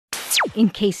in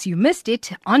case you missed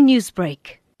it on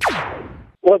Newsbreak.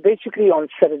 Well, basically on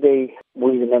Saturday,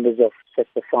 we, the members of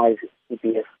Sector 5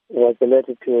 CPF, was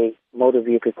alerted to a motor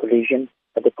vehicle collision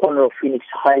at the corner of Phoenix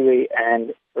Highway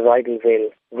and Rydalvale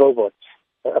robots.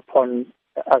 Upon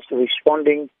us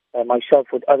responding, myself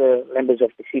with other members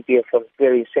of the CPF from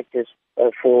various sectors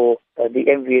for the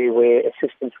MVA where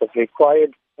assistance was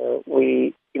required,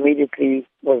 we immediately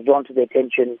was drawn to the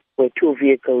attention where two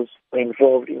vehicles were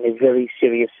involved in a very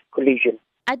serious collision.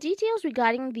 Are details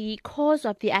regarding the cause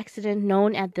of the accident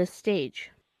known at this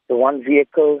stage? The one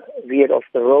vehicle veered off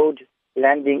the road,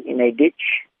 landing in a ditch.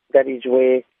 That is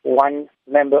where one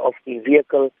member of the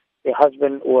vehicle, the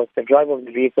husband who was the driver of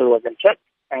the vehicle, was injured,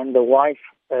 and the wife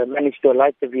managed to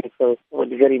alight the vehicle with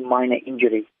very minor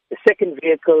injury. The second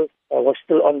vehicle was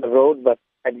still on the road but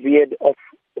had veered off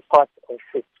the path of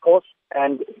its course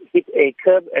and hit a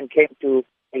curb and came to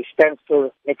a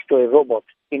standstill next to a robot.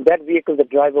 In that vehicle, the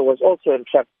driver was also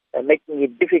entrapped, making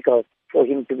it difficult for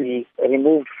him to be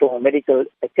removed from medical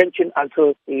attention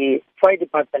until the fire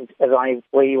department arrived,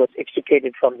 where he was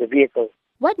extricated from the vehicle.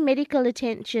 What medical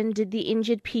attention did the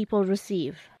injured people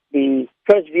receive? The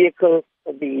first vehicle,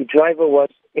 the driver was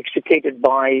extricated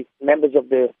by members of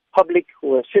the public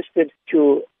who assisted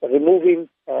to remove him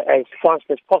as fast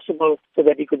as possible so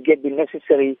that he could get the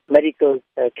necessary medical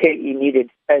care he needed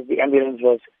as the ambulance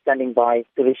was standing by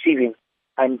to receive him.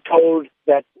 I'm told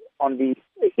that on the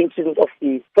incident of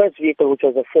the first vehicle, which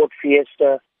was a Ford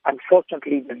Fiesta,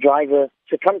 unfortunately the driver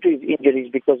succumbed to his injuries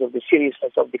because of the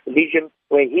seriousness of the collision,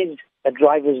 where his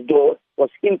driver's door was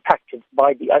impacted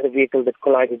by the other vehicle that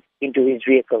collided into his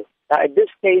vehicle. Now, at this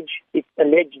stage, it's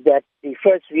alleged that the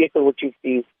first vehicle, which is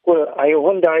the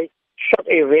Hyundai, shot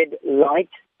a red light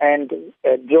and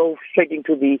drove straight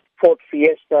into the Ford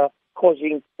Fiesta,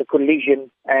 causing the collision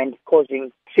and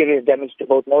causing serious damage to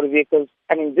both motor vehicles.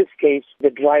 And in this case, the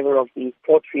driver of the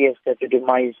Ford Fiesta to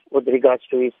demise with regards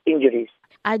to his injuries.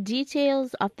 Are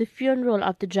details of the funeral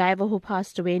of the driver who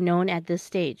passed away known at this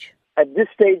stage? At this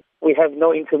stage, we have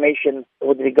no information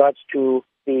with regards to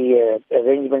the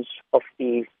arrangements of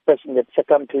the person that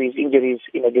succumbed to his injuries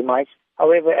in a demise.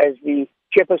 However, as the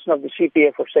chairperson of the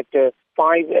CPF of Sector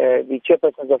 5, the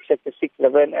chairpersons of Sector 6,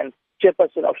 Durban, and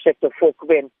chairperson of Sector 4,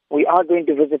 Queen, we are going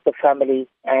to visit the family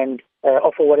and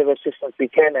offer whatever assistance we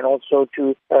can, and also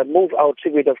to move our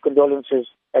tribute of condolences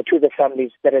to the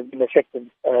families that have been affected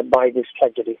by this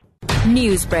tragedy.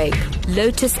 Newsbreak,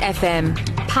 Lotus FM,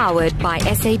 powered by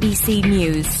SABC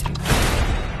News.